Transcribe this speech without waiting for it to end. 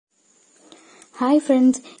Hi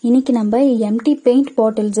friends, இன்னைக்கு நம்ம empty paint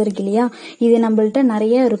bottles இருக்கு இல்லையா, இது நம்மள்ட்ட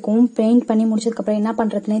நிறைய இருக்கும். பெயிண்ட் பண்ணி முடிச்சதுக்கு அப்புறம் என்ன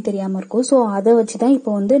பண்றதுனே தெரியாம இருக்கும். ஸோ அதை வச்சுதான்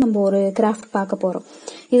இப்போ நம்ம ஒரு கிராஃப்ட் பார்க்க போறோம்.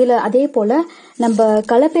 இதுல அதே போல நம்ம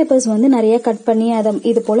கலர் பேப்பர்ஸ் நிறைய கட் பண்ணி அதை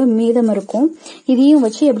இது போல மீதம் இருக்கும். இதையும்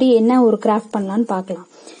வச்சு எப்படி என்ன ஒரு கிராஃப்ட் பண்ணலான்னு பார்க்கலாம்.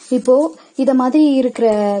 இப்போ இத மாதிரி இருக்கிற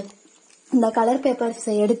இந்த கலர் பேப்பர்ஸ்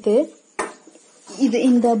எடுத்து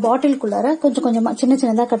இந்த பாட்டிலுக்குள்ளார கொஞ்சம் கொஞ்சமா சின்ன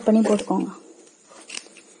சின்னதா கட் பண்ணி போட்டுக்கோங்க.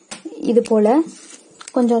 இது போல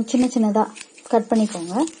கொஞ்சம் சின்ன சின்னதா கட்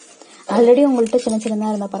பண்ணிக்கோங்க. ஆல்ரெடி உங்கள்கிட்ட சின்ன சின்னதா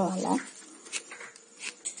இருந்தா பரவாயில்ல.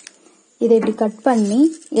 இதை இப்படி கட் பண்ணி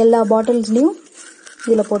எல்லா பாட்டில்ஸ்லயும்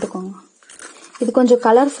இதுல போட்டுக்கோங்க. இது கொஞ்சம்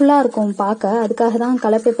கலர்ஃபுல்லா இருக்கும் பார்க்க, அதுக்காக தான்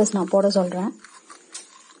கலர் பேப்பர்ஸ் நான் போட சொல்றேன்.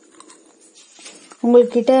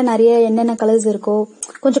 உங்ககிட்ட நிறைய என்னென்ன கலர்ஸ் இருக்கோ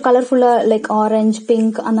கொஞ்சம் கலர்ஃபுல்லா லைக் ஆரஞ்சு,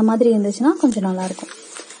 பிங்க் அந்த மாதிரி இருந்துச்சுன்னா கொஞ்சம் நல்லா இருக்கும்.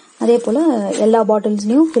 அதே போல எல்லா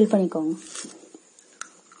பாட்டில்ஸ்லயும் ஃபில் பண்ணிக்கோங்க.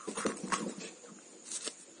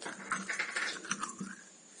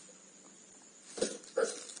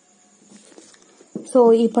 ஸோ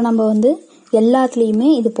இப்போ நம்ம எல்லாத்துலேயுமே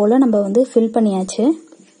இது போல நம்ம ஃபில் பண்ணியாச்சு.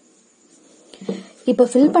 இப்போ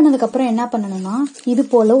ஃபில் பண்ணதுக்கு அப்புறம் என்ன பண்ணணும்னா, இது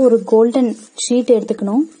போல ஒரு கோல்டன் ஷீட்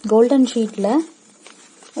எடுத்துக்கணும். கோல்டன் ஷீட்ல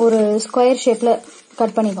ஒரு ஸ்கொயர் ஷேப்ல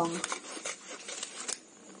கட் பண்ணிக்கோங்க.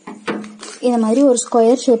 இந்த மாதிரி ஒரு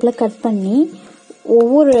ஸ்கொயர் ஷேப்ல கட் பண்ணி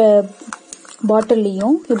ஒவ்வொரு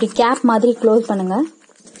பாட்டில்லையும் இப்படி கேப் மாதிரி க்ளோஸ் பண்ணுங்க.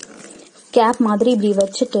 கேப் மாதிரி இப்படி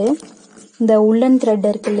வச்சுட்டு இந்த உள்ளன் த்ரெட்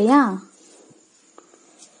இருக்கு இல்லையா,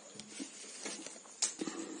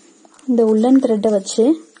 இந்த உள்ளன் த்ரெட்டை வச்சு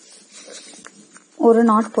ஒரு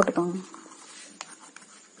நாட் போட்டுக்கோங்க.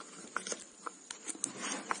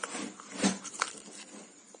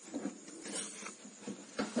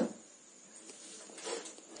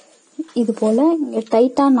 இது போல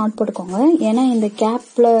டைட்டா நாட் போட்டுக்கோங்க. ஏன்னா இந்த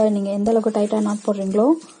கேப்ல நீங்க எந்த அளவுக்கு டைட்டா நாட் போடுறீங்களோ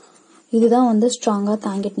இதுதான் ஸ்ட்ராங்கா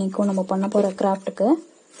தாங்கிட்டு நிற்கும் நம்ம பண்ண போற கிராஃப்டுக்கு.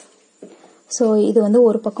 ஸோ இது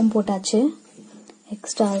ஒரு பக்கம் போட்டாச்சு.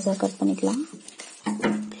 எக்ஸ்ட்ரா கட் பண்ணிக்கலாம்.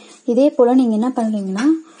 இதே போல நீங்க என்ன பண்றீங்கன்னா,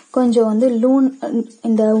 கொஞ்சம்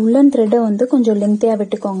இந்த உள்ளன் த்ரெட்டை கொஞ்சம் லென்த்தியா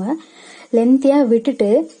விட்டுக்கோங்க. லென்த்தியா விட்டுட்டு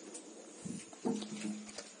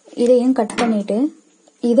இதையும் கட் பண்ணிட்டு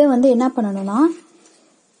இதை என்ன பண்ணணும்னா,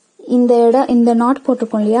 இந்த நாட்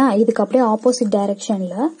போட்டிருக்கோம் இல்லையா, இதுக்கு அப்படியே ஆப்போசிட்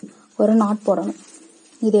டைரக்ஷன்ல ஒரு நாட் போடணும்.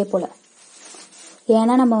 இதே போல,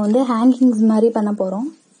 ஏன்னா நம்ம ஹேங்கிங்ஸ் மாதிரி பண்ண போறோம்.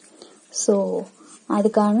 ஸோ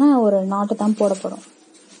அதுக்கான ஒரு நாட்டை தான் போட போறோம்.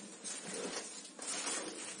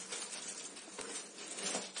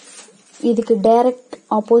 இதுக்கு டைரக்ட்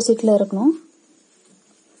ஆப்போசிட்ல இருக்கணும்.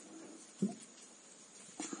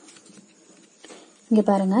 இங்க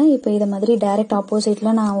பாருங்க, இப்ப இத மாதிரி டைரக்ட்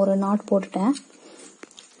ஆப்போசிட்ல நான் ஒரு நாட் போட்டுட்டேன்.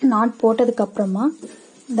 நாட் போட்டதுக்கு அப்புறமா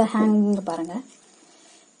இந்த ஹேங்கிங் பாருங்க,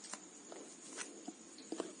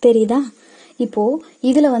 தெரியுதா? இப்போ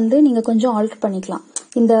இதுல நீங்க கொஞ்சம் ஆல்டர் பண்ணிக்கலாம்.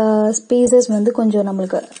 இந்த ஸ்பேசஸ் கொஞ்சம்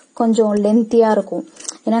நம்மளுக்கு கொஞ்சம் லென்த்தியா இருக்கும்.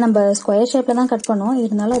 ஏன்னா நம்ம ஸ்கொயர் ஷேப்ல தான் கட் பண்ணோம்,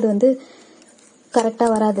 இருந்தாலும் அது கரெக்டா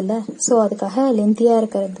வராதுல்ல. ஸோ அதுக்காக லென்த்தியா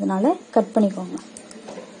இருக்கிறதுனால கட் பண்ணிக்கோங்க.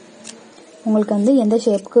 உங்களுக்கு எந்த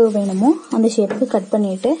ஷேப்புக்கு வேணுமோ அந்த ஷேப்புக்கு கட்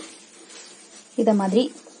பண்ணிட்டு இத மாதிரி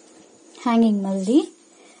ஹேங்கிங் மாதிரி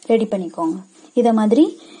ரெடி பண்ணிக்கோங்க. இத மாதிரி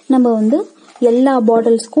நம்ம எல்லா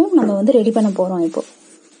பாட்டில்ஸ்க்கும் நம்ம ரெடி பண்ண போறோம் இப்போ.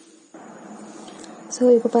 ஸோ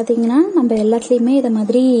இப்போ பாத்தீங்கன்னா நம்ம எல்லாத்துலயுமே இத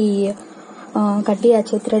மாதிரி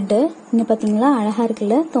கட்டியாச்சு த்ரெட்டு. இங்க பாத்தீங்களா அழகா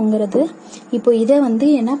இருக்குல்ல தொங்குறது. இப்போ இதை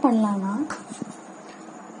என்ன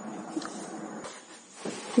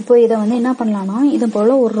பண்ணலாம்னா, இது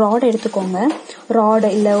போல ஒரு ராட் எடுத்துக்கோங்க. ராட்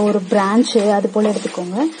இல்ல ஒரு பிரான்ச் அது போல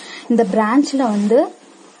எடுத்துக்கோங்க. இந்த பிரான்ச்ல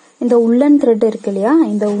இந்த உள்ளன் த்ரெட் இருக்கு இல்லையா,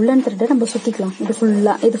 இந்த உள்ளன் த்ரெட்டை நம்ம சுத்திக்கலாம்.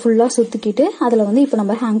 இது ஃபுல்லா சுத்திக்கிட்டு அதுல இப்ப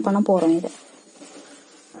நம்ம ஹேங் பண்ண போறோம். இது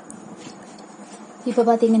இப்ப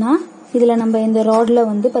பாத்தீங்கன்னா இதுல நம்ம இந்த ராட்ல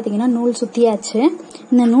பாத்தீங்கன்னா நூல் சுத்தியாச்சு.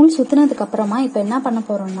 இந்த நூல் சுத்தினதுக்கு அப்புறமா இப்ப என்ன பண்ண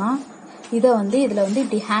போறோம்னா, இத இதுல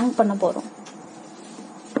இப்படி ஹேங் பண்ண போறோம்.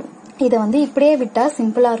 இத இப்படியே விட்டா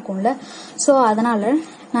சிம்பிளா இருக்கும்ல. சோ அதனால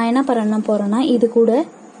நான் என்ன பண்ண போறேன்னா, இது கூட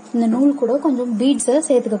இந்த நூல் கூட கொஞ்சம் பீட்ஸை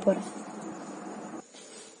சேர்த்துக்க போறேன்.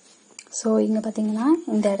 சோ இங்க பாத்தீங்கன்னா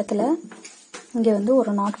இந்த இடத்துல இங்க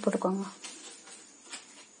ஒரு நாட் போட்டுக்கோங்க.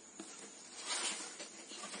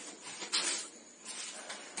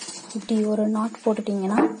 இப்படி ஒரு நாட்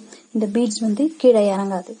போட்டுட்டீங்கன்னா இந்த பீட்ஸ் கீழே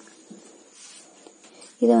இறங்காது.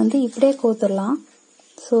 இத இப்படியே கோத்துடலாம்.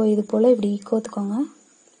 சோ இது போல இப்படி கோத்துக்கோங்க.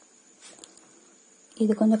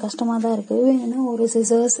 இது கொஞ்சம் கஷ்டமா தான் இருக்கு. வேணும்னா ஒரு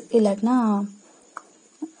சிசர்ஸ் இல்லாட்டினா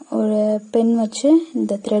ஒரு பென் வச்சு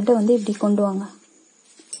இந்த த்ரெட்டை இப்படி கொண்டு வாங்க.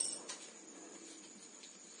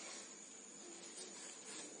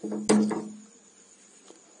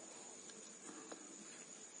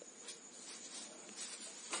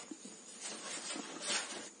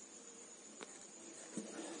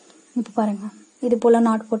 இப்போ பாருங்க, இது போல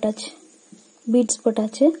நாட் போட்டாச்சு, பீட்ஸ்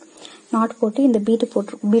போட்டாச்சு. நாட் போட்டு இந்த பீட்ஸ்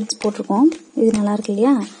போட்டிருக்கோம். இது நல்லா இருக்கு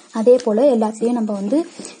இல்லையா? அதே போல எல்லாத்தையும் நம்ம வந்து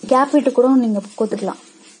கேப் விட்டு கூட நீங்க கோத்துக்கலாம்.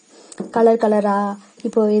 கலர் கலரா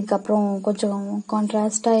இப்போ இதுக்கப்புறம் கொஞ்சம்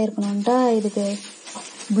கான்ட்ராஸ்டா இருக்கணும்ட்டா இதுக்கு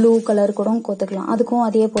ப்ளூ கலர் கூட கோத்துக்கலாம். அதுக்கும்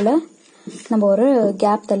அதே போல நம்ம ஒரு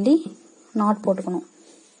கேப் தள்ளி நாட் போட்டுக்கணும்.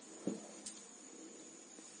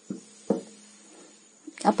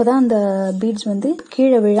 அப்பதான் அந்த பீட்ஸ் வந்து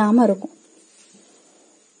கீழே விழாம இருக்கும்.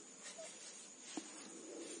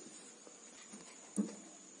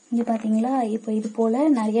 இங்க பாத்தீங்களா? இப்போ இது போல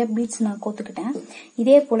நிறைய பீட்ஸ் நான் கோத்துக்கிட்டேன்.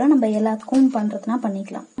 இதே போல நம்ம எல்லாத்துக்கும் பண்றதுனா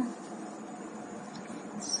பண்ணிக்கலாம்.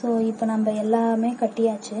 ஸோ இப்போ நம்ம எல்லாமே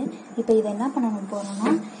கட்டியாச்சு. இப்போ இதை என்ன பண்ண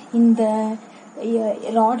போறோம்னா, இந்த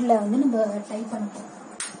ராட்ல வந்து நம்ம டைப் பண்ண போறோம்.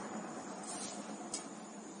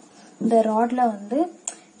 இந்த ராட்ல வந்து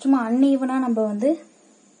சும்மா அன்ஈவனா நம்ம வந்து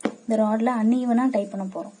இந்த ராட்ல அன்ஈவனா டைப் பண்ண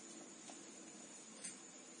போறோம்.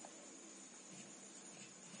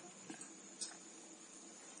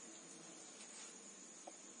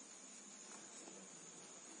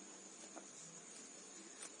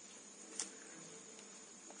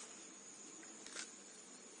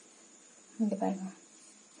 இங்க பாருங்க,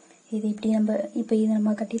 இது இப்படி நம்ம இப்போ இது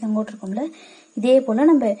நம்ம கட்டி தங்கோட்டிருக்கோம்ல, இதே போல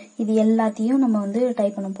நம்ம இது எல்லாத்தையும் நம்ம வந்து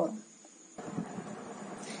டைப் பண்ண போறோம்.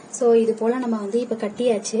 ஸோ இது போல நம்ம வந்து இப்போ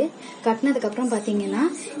கட்டியாச்சு. கட்டினதுக்கு அப்புறம் பாத்தீங்கன்னா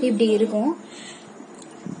இப்படி இருக்கும்.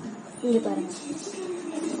 இங்க பாருங்க,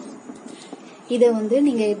 இதை வந்து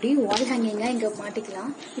நீங்க எப்படி வால் ஹேங்கிங்கா இங்க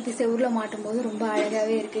மாட்டிக்கலாம். இது செவுர்ல மாட்டும் போது ரொம்ப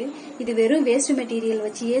அழகாவே இருக்கு. இது வெறும் வேஸ்ட் மெட்டீரியல்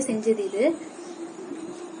வச்சியே செஞ்சது இது.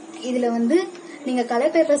 இதுல வந்து நீங்க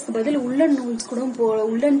கலர் பேப்பர்ஸ்க்கு பதில் உள்ளன் நூல்ஸ் கூட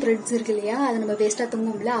உள்ளன் த்ரெட்ஸ் இருக்கு இல்லையா, அதை நம்ம வேஸ்டா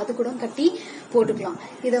தூங்கும்ல, அது கூட கட்டி போட்டுக்கலாம்.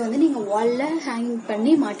 இதை வந்து நீங்க வால்ல ஹேங்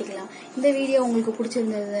பண்ணி மாட்டிக்கலாம். இந்த வீடியோ உங்களுக்கு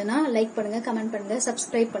பிடிச்சிருந்ததுன்னா லைக் பண்ணுங்க, கமெண்ட் பண்ணுங்க,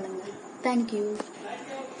 சப்ஸ்கிரைப் பண்ணுங்க. தேங்க்யூ.